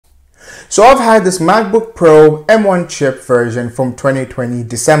So I've had this MacBook Pro M1 chip version from 2020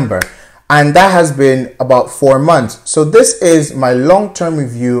 December, and that has been about 4 months. So this is my long-term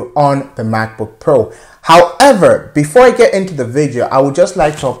review on the MacBook Pro. However, before I get into the video, I would just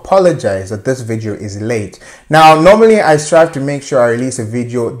like to apologize that this video is late. Now, normally I strive to make sure I release a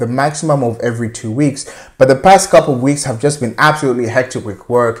video the maximum of every 2 weeks, but the past couple of weeks have just been absolutely hectic with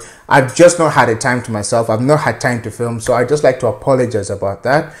work. I've just not had a time to myself. I've not had time to film, so I just like to apologize about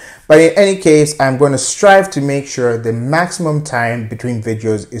that. But in any case, I'm going to strive to make sure the maximum time between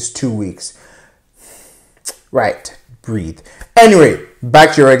videos is 2 weeks. Right, breathe. Anyway,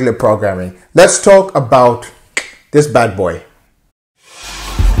 back to your regular programming. Let's talk about this bad boy.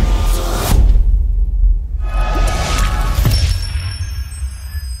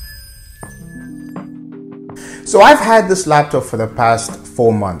 So I've had this laptop for the past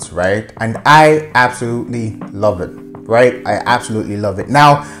 4 months, right? And I absolutely love it, right? I absolutely love it.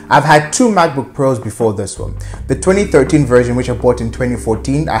 Now, I've had 2 MacBook Pros before this one. The 2013 version, which I bought in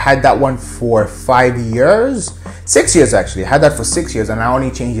 2014, I had that one for 5 years. 6 years actually. I had that for 6 years and I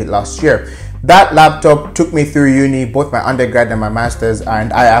only changed it last year. That laptop took me through uni, both my undergrad and my master's,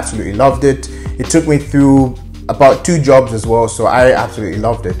 and I absolutely loved it. It took me through about 2 jobs as well, so I absolutely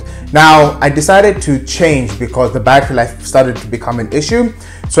loved it. Now, I decided to change because the battery life started to become an issue.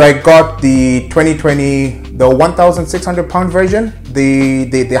 So I got the 2020, the 1,600 pound version,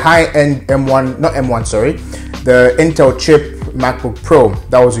 the high-end M1, not M1, sorry, the Intel chip MacBook Pro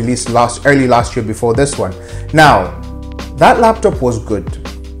that was released early last year before this one. Now, that laptop was good.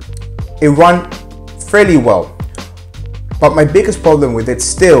 It ran fairly well, but my biggest problem with it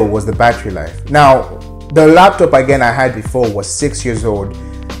still was the battery life. Now, the laptop again I had before was 6 years old.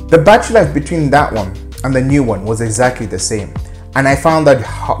 The battery life between that one and the new one was exactly the same, and I found that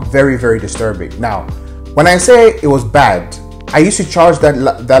very, very disturbing. Now, when I say it was bad, I used to charge that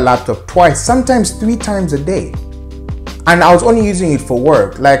laptop twice, sometimes 3 times a day. And I was only using it for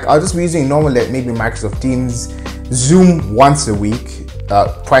work. Like, I'll just be using normally maybe Microsoft Teams, Zoom once a week,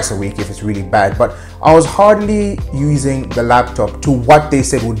 twice a week if it's really bad. But I was hardly using the laptop to what they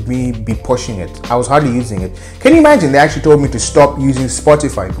said would be pushing it. I was hardly using it. Can you imagine? They actually told me to stop using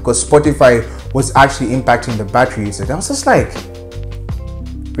Spotify because Spotify was actually impacting the battery usage. I was just like,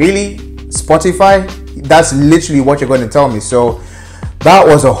 really? Spotify? That's literally what you're going to tell me. So that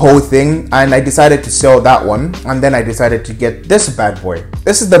was a whole thing, and I decided to sell that one, and then I decided to get this bad boy.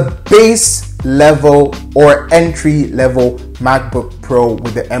 This is the base level or entry level MacBook Pro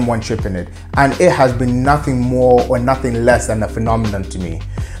with the M1 chip in it, and it has been nothing more or nothing less than a phenomenon to me.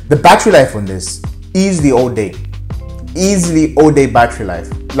 The battery life on this, easily all day battery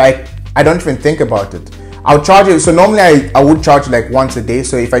life. Like, I don't even think about it. I'll charge it. So normally I would charge like once a day.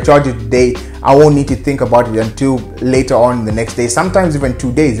 So if I charge it today, I won't need to think about it until later on the next day, sometimes even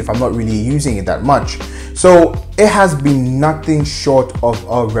 2 days if I'm not really using it that much. So it has been nothing short of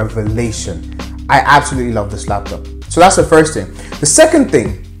a revelation. I absolutely love this laptop. So that's the first thing. The second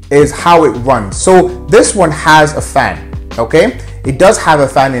thing is how it runs. So this one has a fan, okay? It does have a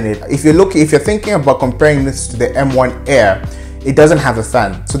fan in it. If you're thinking about comparing this to the M1 Air, it doesn't have a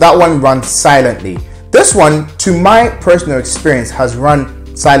fan. So that one runs silently. This one, to my personal experience, has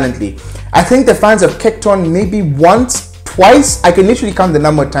run silently. I think the fans have kicked on maybe once, twice. I can literally count the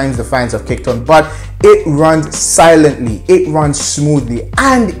number of times the fans have kicked on, but it runs silently, it runs smoothly,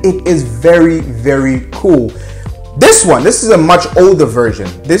 and it is very, very cool. This is a much older version.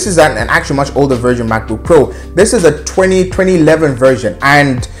 This is an actually much older version MacBook Pro. This is a 2011 version,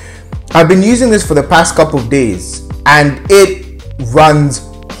 and I've been using this for the past couple of days, and it runs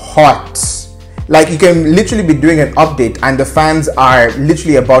hot. Like, you can literally be doing an update and the fans are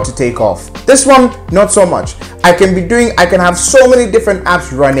literally about to take off. This one, not so much. I can have so many different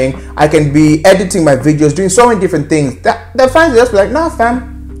apps running. I can be editing my videos, doing so many different things. The fans just be like, nah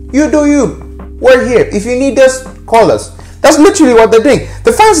fam, you do you. We're here. If you need us, call us. That's literally what they're doing.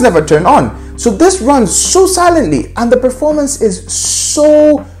 The fans never turn on. So this runs so silently and the performance is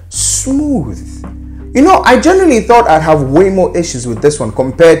so smooth. You know, I generally thought I'd have way more issues with this one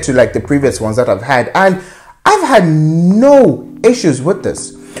compared to like the previous ones that I've had, and I've had no issues with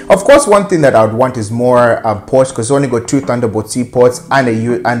this. Of course, one thing that I would want is more ports, because it's only got 2 Thunderbolt C ports and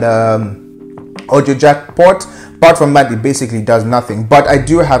a audio jack port. Apart from that, it basically does nothing. But I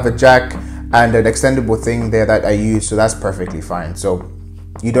do have a jack and an extendable thing there that I use, so that's perfectly fine. So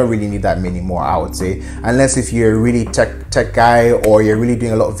you don't really need that many more, I would say, unless if you're a really tech guy or you're really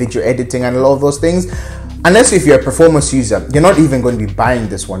doing a lot of video editing and a lot of those things. Unless if you're a performance user, you're not even going to be buying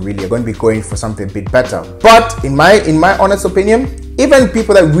this one really. You're going to be going for something a bit better. But in my honest opinion, even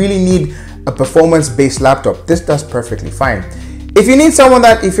people that really need a performance-based laptop, this does perfectly fine. If you're someone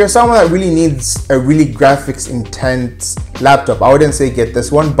that really needs a really graphics intense laptop, I wouldn't say get this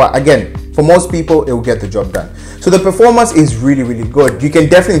one, but again, for most people, it will get the job done. So the performance is really, really good. You can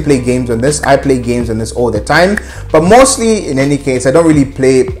definitely play games on this. I play games on this all the time, but mostly, in any case, I don't really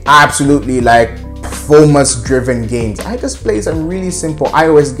play absolutely like performance driven games. I just play some really simple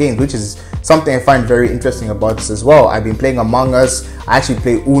iOS games, which is something I find very interesting about this as well. I've been playing Among Us. I actually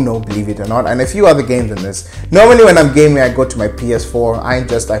play Uno, believe it or not, and a few other games in this. Normally when I'm gaming, I go to my PS4.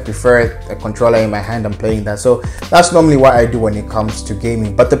 I prefer a controller in my hand. I'm playing that. So that's normally what I do when it comes to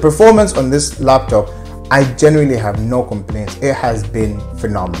gaming. But the performance on this laptop, I genuinely have no complaints. It has been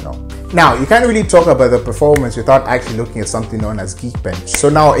phenomenal. Now, you can't really talk about the performance without actually looking at something known as Geekbench. So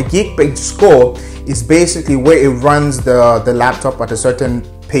now a Geekbench score is basically where it runs the laptop at a certain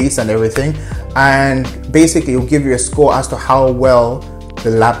pace and everything, and basically it will give you a score as to how well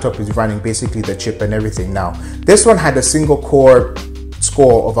the laptop is running, basically the chip and everything. Now, this one had a single core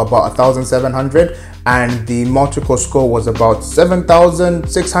score of about 1,700, and the multi-core score was about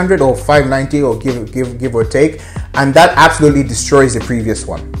 7,600 or 590, or give or take, and that absolutely destroys the previous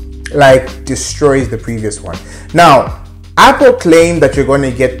one. Like, destroys the previous one. Now, Apple claimed that you're going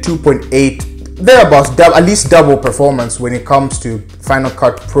to get 2.8 thereabouts, at least double performance when it comes to Final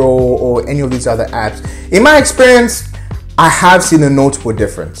Cut Pro or any of these other apps. In my experience, I have seen a notable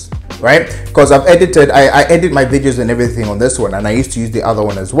difference, right? Because I edit my videos and everything on this one, and I used to use the other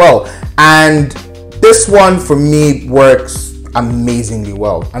one as well. And this one for me works amazingly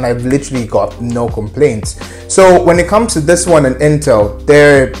well, and I've literally got no complaints. So when it comes to this one and Intel,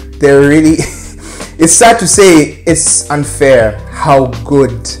 they're really it's sad to say it's unfair how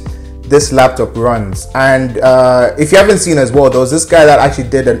good this laptop runs. And if you haven't seen as well, there was this guy that actually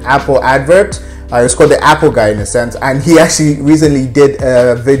did an Apple advert. It's called the Apple Guy in a sense, and he actually recently did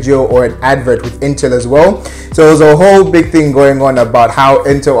a video or an advert with Intel as well. So there was a whole big thing going on about how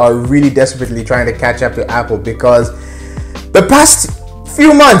Intel are really desperately trying to catch up to Apple, because the past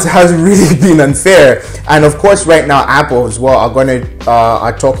few months has really been unfair. And of course, right now Apple as well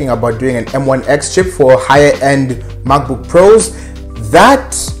are talking about doing an M1X chip for higher end MacBook Pros.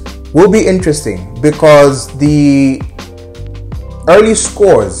 That will be interesting because the early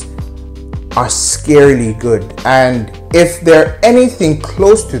scores are scarily good, and if they're anything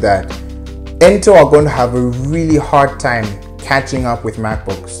close to that, Intel are going to have a really hard time catching up with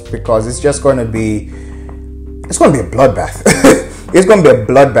MacBooks, because it's going to be a bloodbath. It's going to be a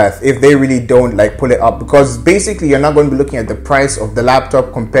bloodbath if they really don't pull it up, because basically you're not going to be looking at the price of the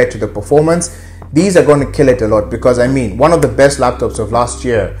laptop compared to the performance. These are going to kill it a lot, because I mean, one of the best laptops of last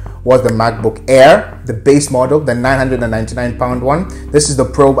year was the MacBook Air, the base model, the £999 one. This is the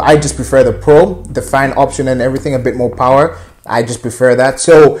Pro. I just prefer the Pro, the fan option and everything, a bit more power. I just prefer that.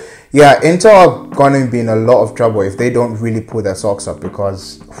 So yeah, Intel are going to be in a lot of trouble if they don't really pull their socks up,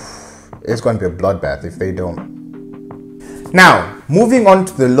 because it's going to be a bloodbath if they don't. Now, moving on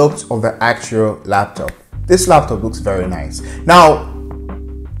to the looks of the actual laptop. This laptop looks very nice. Now,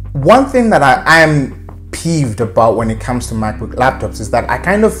 one thing that I am peeved about when it comes to MacBook laptops is that I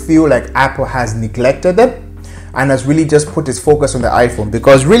kind of feel like Apple has neglected it and has really just put its focus on the iPhone,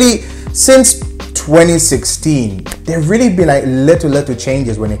 because really since 2016 there have really been little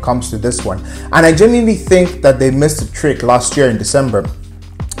changes when it comes to this one, and I genuinely think that they missed a trick last year in December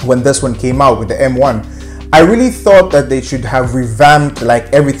when this one came out with the M1. I really thought that they should have revamped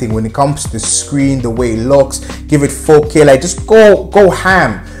everything when it comes to the screen, the way it looks, give it 4K, just go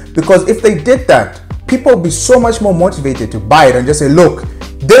ham, because if they did that, people would be so much more motivated to buy it and just say, look,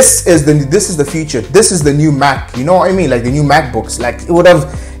 this is the future, this is the new Mac, you know what I mean, the new MacBooks. It would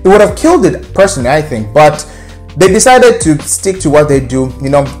have killed it personally, I think. But they decided to stick to what they do,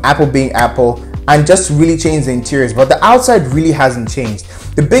 Apple being Apple, and just really change the interiors, but the outside really hasn't changed.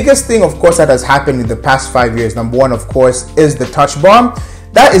 The biggest thing, of course, that has happened in the past 5 years, number one, of course, is the touch bar.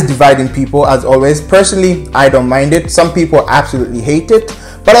 That is dividing people, as always. Personally, I don't mind it. Some people absolutely hate it,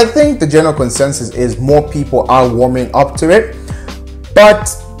 but I think the general consensus is more people are warming up to it. But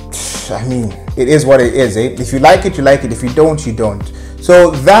I mean, it is what it is, eh? If you like it, you like it. If you don't, you don't.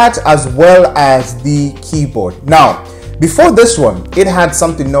 So that, as well as the keyboard. Now, before this one, it had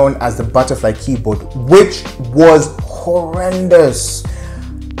something known as the butterfly keyboard, which was horrendous.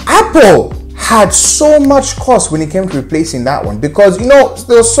 Apple had so much cost when it came to replacing that one, because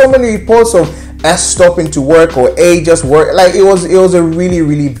there were so many reports of S stopping to work or A just work. It was a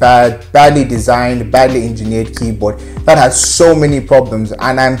really badly designed, badly engineered keyboard that has so many problems,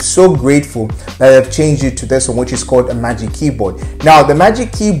 and I'm so grateful that they've changed it to this one, which is called a Magic Keyboard. Now, the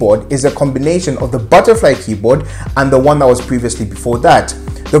Magic Keyboard is a combination of the butterfly keyboard and the one that was previously before that.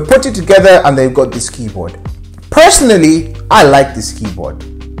 They put it together and they've got this keyboard. Personally, I like this keyboard.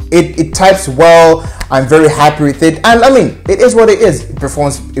 It types well. I'm very happy with it, and I mean, it is what it is. It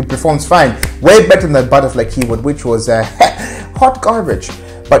performs fine. Way better than the butterfly keyboard, which was hot garbage.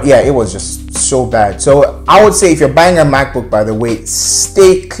 But yeah, it was just so bad. So I would say if you're buying a MacBook, by the way,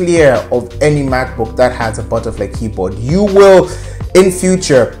 stay clear of any MacBook that has a butterfly keyboard. You will, in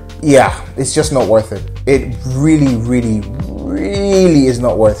future, yeah, it's just not worth it. It really, really, really is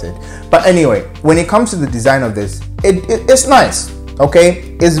not worth it. But anyway, when it comes to the design of this, it's nice.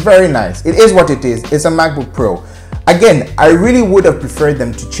 Okay, it's very nice. It is what it is. It's a MacBook Pro. Again, I really would have preferred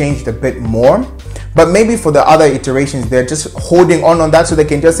them to change it a bit more, but maybe for the other iterations, they're just holding on that so they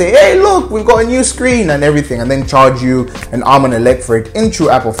can just say, hey, look, we've got a new screen and everything, and then charge you an arm and a leg for it in true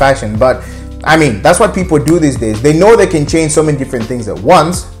Apple fashion. But I mean, that's what people do these days. They know they can change so many different things at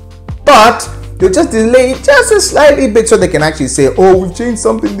once, but they'll just delay it just a slightly bit so they can actually say, oh, we've changed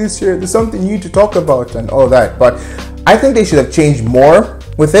something this year. There's something new to talk about and all that. But I think they should have changed more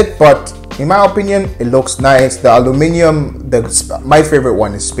with it, but in my opinion, it looks nice. The aluminum, my favorite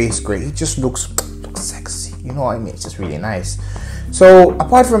one is space gray. It just looks sexy. You know what I mean? It's just really nice. So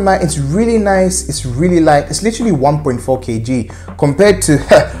apart from that, it's really nice. It's really light. It's literally 1.4 kg compared to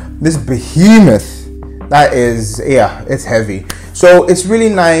this behemoth. That is, yeah, it's heavy. So it's really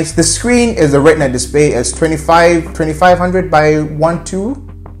nice. The screen is a Retina display. It's 2500 by 12.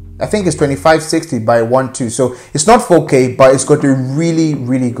 I think it's 2560 by 12. So it's not 4K, but it's got a really,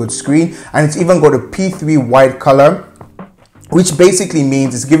 really good screen. And it's even got a P3 wide color, which basically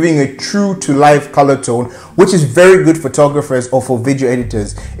means it's giving a true to life color tone, which is very good for photographers or for video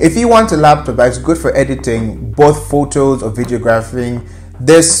editors. If you want a laptop that's good for editing both photos or videographing,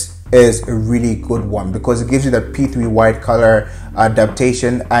 this is a really good one because it gives you that P3 wide color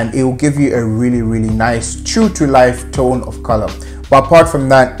adaptation, and it will give you a really, really nice true to life tone of color. But apart from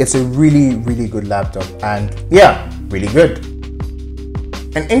that, it's a really, really good laptop, and yeah, really good.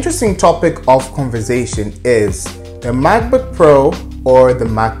 An interesting topic of conversation is the MacBook Pro or the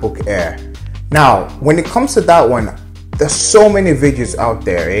MacBook Air. Now, when it comes to that one, there's so many videos out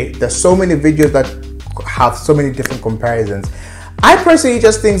there, eh? There's so many videos that have so many different comparisons. I personally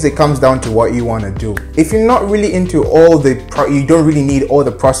just think it comes down to what you want to do. If you're not really into you don't really need all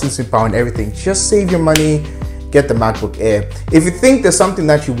the processing power and everything, just save your money, get the MacBook Air. If you think there's something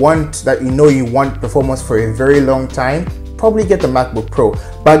that you want, that you know you want performance for a very long time, probably get the MacBook Pro.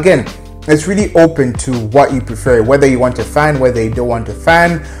 But again, it's really open to what you prefer, whether you want a fan, whether you don't want a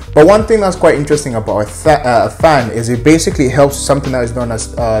fan. But one thing that's quite interesting about a fan is it basically helps something that is known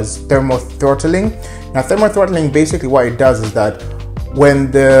as thermal throttling. Now, thermal throttling, basically what it does is that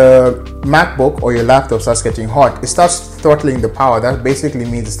when the MacBook or your laptop starts getting hot, it starts throttling the power. That basically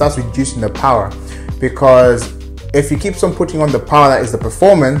means it starts reducing the power, because if you keep on putting on the power that is the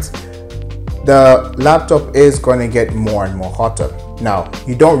performance, the laptop is going to get more and more hotter. Now,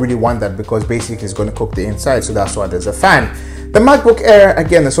 you don't really want that because basically it's going to cook the inside, so that's why there's a fan. The MacBook Air,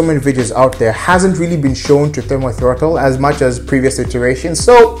 again, there's so many videos out there, hasn't really been shown to thermal throttle as much as previous iterations.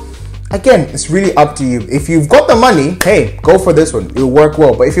 So again, it's really up to you. If you've got the money, hey, go for this one. It'll work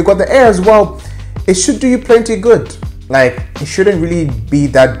well. But if you've got the Air as well, it should do you plenty good. Like, it shouldn't really be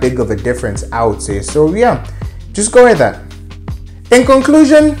that big of a difference, I would say. So yeah, just go with that. In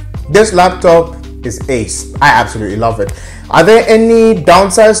conclusion, this laptop is ace. I absolutely love it. Are there any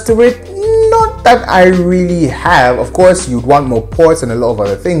downsides to it? Not that I really have. Of course, you'd want more ports and a lot of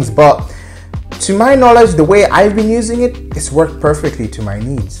other things, but to my knowledge, the way I've been using it, it's worked perfectly to my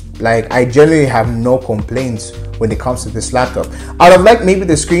needs. Like, I generally have no complaints when it comes to this laptop. I'd have liked maybe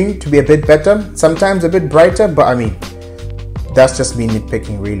the screen to be a bit better, sometimes a bit brighter, but I mean, that's just me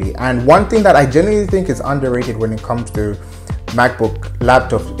nitpicking really. And one thing that I generally think is underrated when it comes to MacBook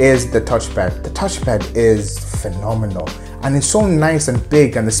laptops is the touchpad. The touchpad is phenomenal, and it's so nice and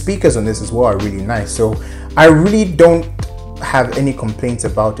big, and the speakers on this as well are really nice. So I really don't have any complaints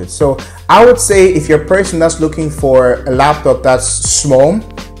about it. So I would say if you're a person that's looking for a laptop that's small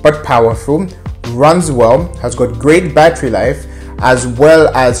but powerful, runs well, has got great battery life, as well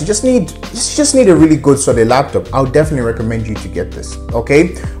as you just need a really good solid laptop, I would definitely recommend you to get this.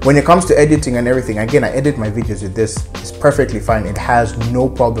 Okay, when it comes to editing and everything, again, I edit my videos with this. It's perfectly fine. It has no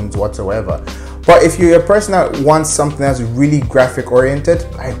problems whatsoever. But if you're a person that wants something that's really graphic oriented,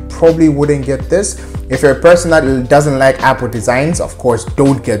 I probably wouldn't get this. If you're a person that doesn't like Apple designs, of course,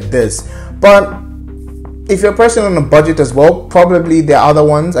 don't get this. But if you're a person on a budget as well, probably there are other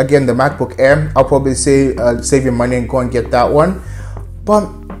ones. Again, the MacBook Air, I'll probably say save your money and go and get that one. But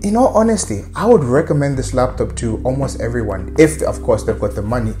in all honesty, I would recommend this laptop to almost everyone, if of course they've got the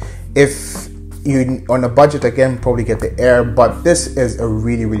money. If you on a budget again, probably get the Air, but this is a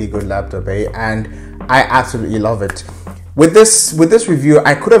really good laptop, and I absolutely love it. With this review,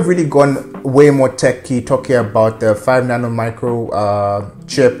 I could have really gone way more techy, talking about the 5 nano micro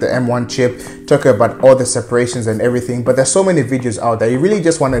chip, the M1 chip, talking about all the separations and everything, but there's so many videos out there. You really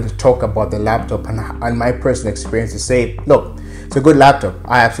just wanted to talk about the laptop and my personal experience to say, look, it's a good laptop.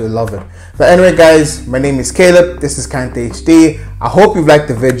 I absolutely love it. But anyway, guys, my name is Caleb. This is KanthrHD. I hope you've liked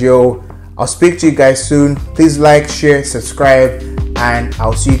the video. I'll speak to you guys soon. Please like, share, subscribe, and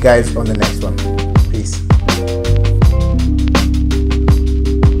I'll see you guys on the next one. Peace.